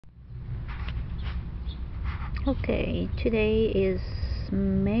Okay, today is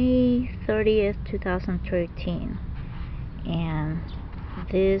May 30th, 2013, and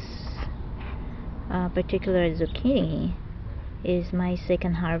this particular zucchini is my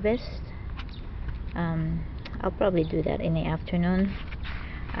second harvest. I'll probably do that in the afternoon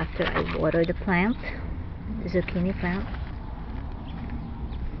after I water the plant, the zucchini plant.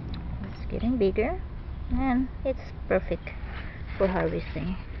 It's getting bigger and it's perfect for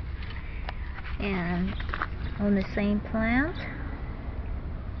harvesting. And on the same plant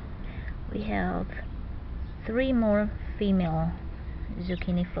we have 3 more female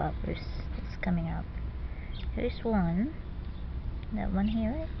zucchini flowers that's coming up. Here's one. That one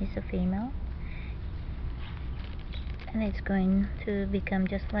here is a female, and it's going to become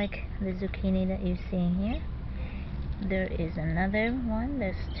just like the zucchini that you're seeing here. There is another one.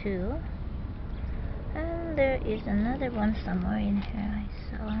 There's 2, and there is another one somewhere in here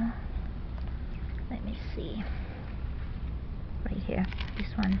I saw. Let me see. Right here,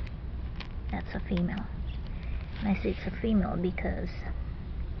 this one, that's a female. And I say it's a female because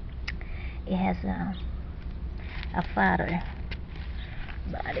it has a fatter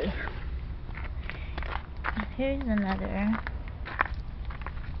body. And here's another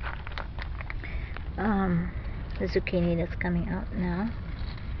the zucchini that's coming out now.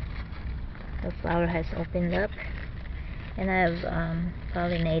 The flower has opened up, and I've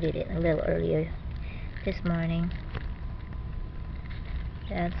pollinated it a little earlier this morning.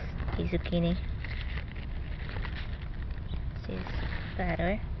 That's the zucchini. This is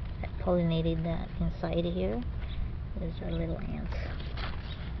fatter. I pollinated that inside here. Those are little ants.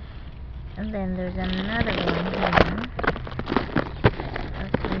 And then there's another one here.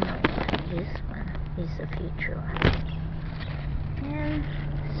 This one is the future one. And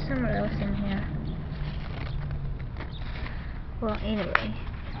somewhere else in here. Well, anyway,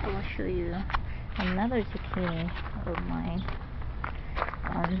 I will show you another zucchini of mine.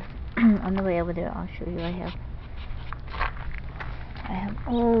 On the way over there, I'll show you. I have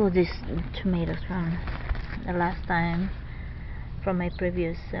all these tomatoes from the last time, from my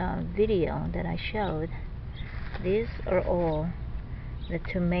previous video that I showed. These are all the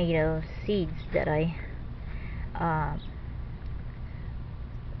tomato seeds that I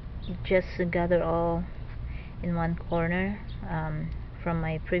just gathered all in one corner from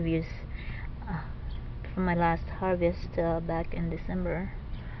my previous from my last harvest back in December.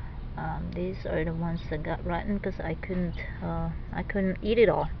 These are the ones that got rotten because I couldn't eat it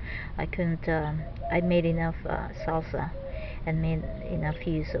all. I couldn't I made enough salsa and made enough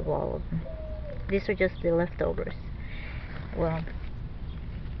use of all of them. These are just the leftovers. Well,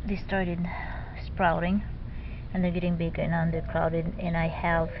 they started sprouting and they're getting bigger and undercrowded, and I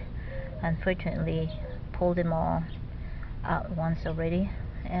have unfortunately pulled them all out once already,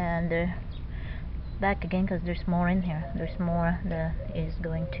 and they're back again because there's more in here. There's more that is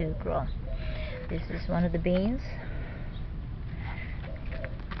going to grow. This is one of the beans.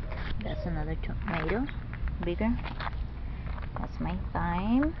 That's another tomato, bigger. That's my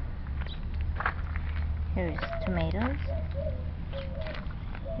thyme. Here's tomatoes.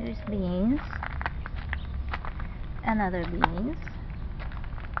 Here's beans. Another beans.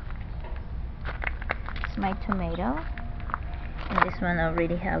 It's my tomato. And this one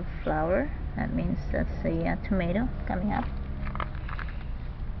already have flower. That means that's a tomato coming up.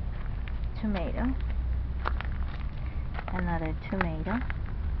 Tomato. Another tomato.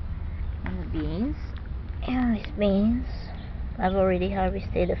 And the beans. And these beans, I've already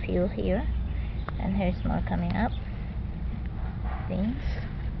harvested a few here. And here's more coming up. Beans.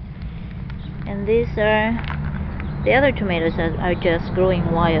 And these are the other tomatoes that are just growing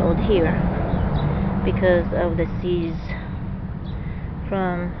wild here because of the seeds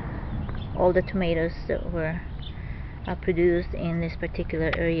from all the tomatoes that were produced in this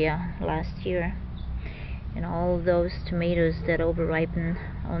particular area last year. And all those tomatoes that overripen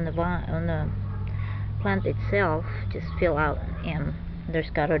on the plant itself just fill out and they're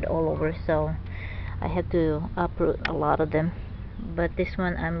scattered all over, so I had to uproot a lot of them. But this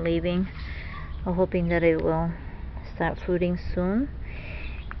one I'm leaving, hoping that it will start fruiting soon,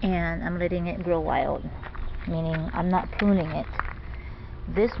 and I'm letting it grow wild, meaning I'm not pruning it.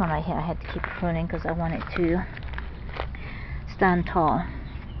 This one right here I had to keep pruning because I want it to stand tall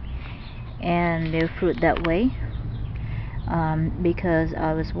and bear fruit that way, because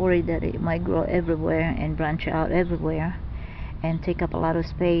I was worried that it might grow everywhere and branch out everywhere and take up a lot of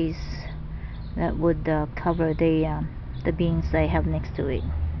space that would cover the beans I have next to it.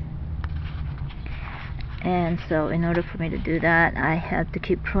 And so in order for me to do that, I had to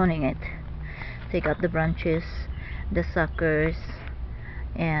keep pruning it, take out the branches, the suckers,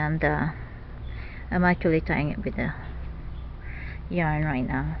 and I'm actually tying it with a yarn right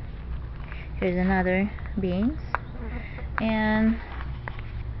now. Here's another beans, and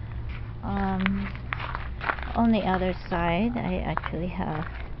on the other side I actually have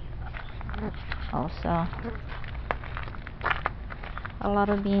also a lot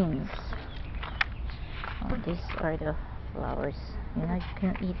of beans. These are the flowers. You know, you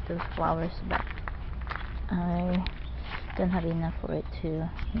can eat those flowers, but I don't have enough for it to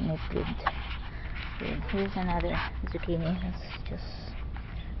make good. Here's another zucchini that's just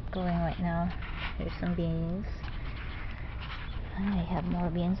going right now. Here's some beans. I have more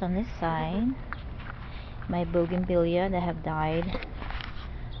beans on this side. My bougainvillea that have died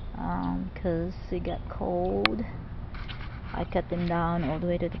because it got cold. I cut them down all the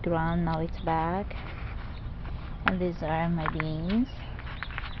way to the ground. Now it's back. And these are my beans.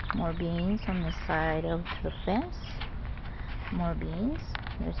 More beans on the side of the fence. More beans.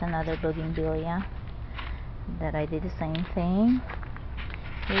 There's another bougainvillea that I did the same thing.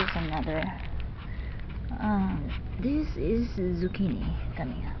 Here's another. This is zucchini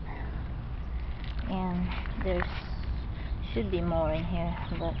coming up, and there's should be more in here,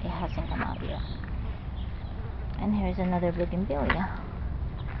 but it hasn't come out yet. And here's another bougainvillea.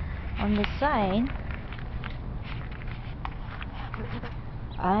 On this side,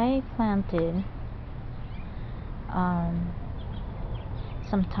 I planted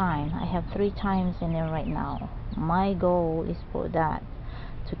some thyme. I have 3 thymes in there right now. My goal is for that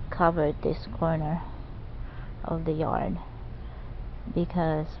to cover this corner of the yard,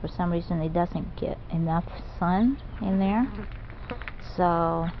 because for some reason it doesn't get enough sun in there.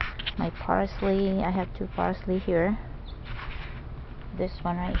 So my parsley, I have 2 parsley here, this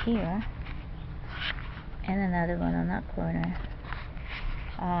one right here and another one on that corner.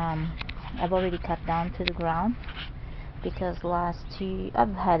 I've already cut down to the ground because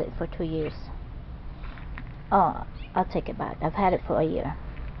I've had it for 2 years. Oh, I'll take it back, I've had it for a year.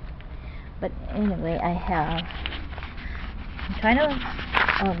 But anyway, I'm trying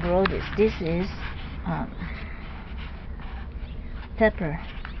to grow this. This is pepper,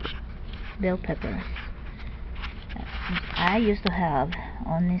 bell peppers. I used to have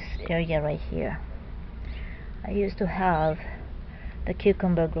on this area right here, I used to have the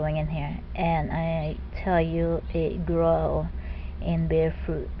cucumber growing in here, and I tell you, it grow and bear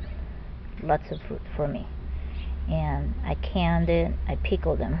fruit, lots of fruit for me. And I canned it, I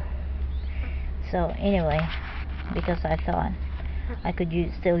pickled them. So anyway, because I thought I could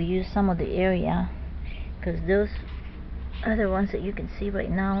still use some of the area, because those other ones that you can see right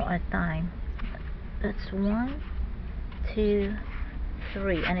now are thyme. That's 1, 2,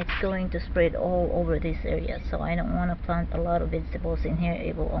 3, and it's going to spread all over this area, so I don't want to plant a lot of vegetables in here.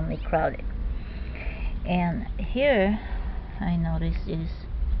 It will only crowd it. And here I noticed is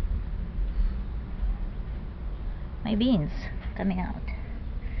my beans coming out.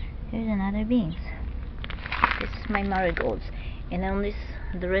 Here's another beans. This is my marigolds, and on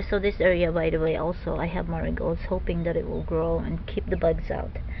the rest of this area, by the way, also I have marigolds, hoping that it will grow and keep the bugs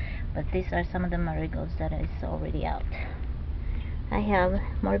out. But these are some of the marigolds that is already out. I have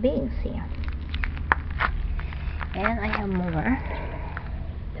more beans here, and I have more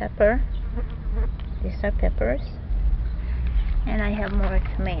pepper. These are peppers, and I have more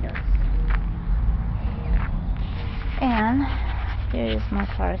tomatoes. And here is my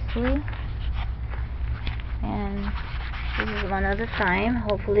parsley, and this is one of the thyme.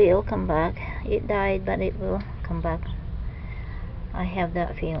 Hopefully it'll come back. It died, but it will come back. I have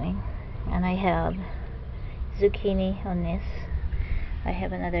that feeling. And I have zucchini on this. I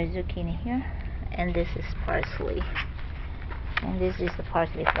have another zucchini here, and this is parsley, and this is the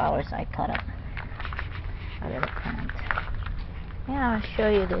parsley flowers I cut up out of the plant. Yeah, I'll show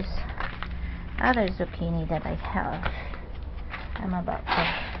you this other zucchini that I have. I'm about to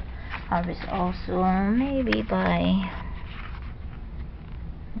harvest also, maybe by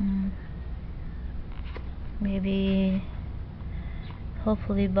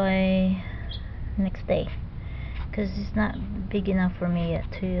hopefully by next day, because it's not big enough for me yet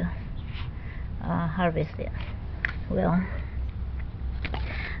to harvest it. Well,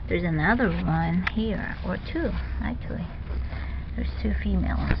 there's another one here, or 2 actually. There's 2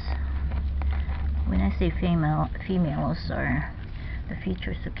 females. When I say females are the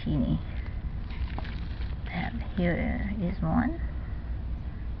feature zucchini. And here is one,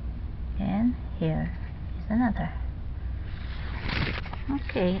 and here is another.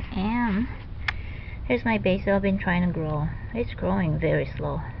 Okay, and here's my basil I've been trying to grow. It's growing very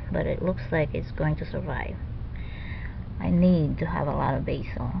slow, but it looks like it's going to survive. I need to have a lot of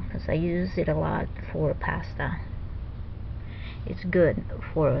basil because I use it a lot for pasta. It's good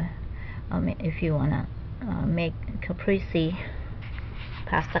for if you wanna make caprese,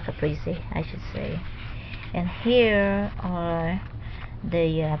 pasta caprese I should say. And here are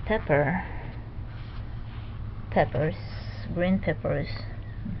the peppers, green peppers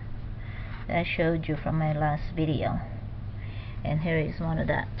that I showed you from my last video. And here is one of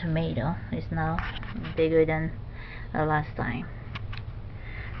that tomato. It's now bigger than the last time.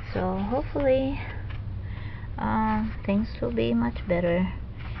 So hopefully things will be much better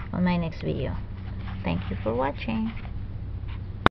on my next video. Thank you for watching.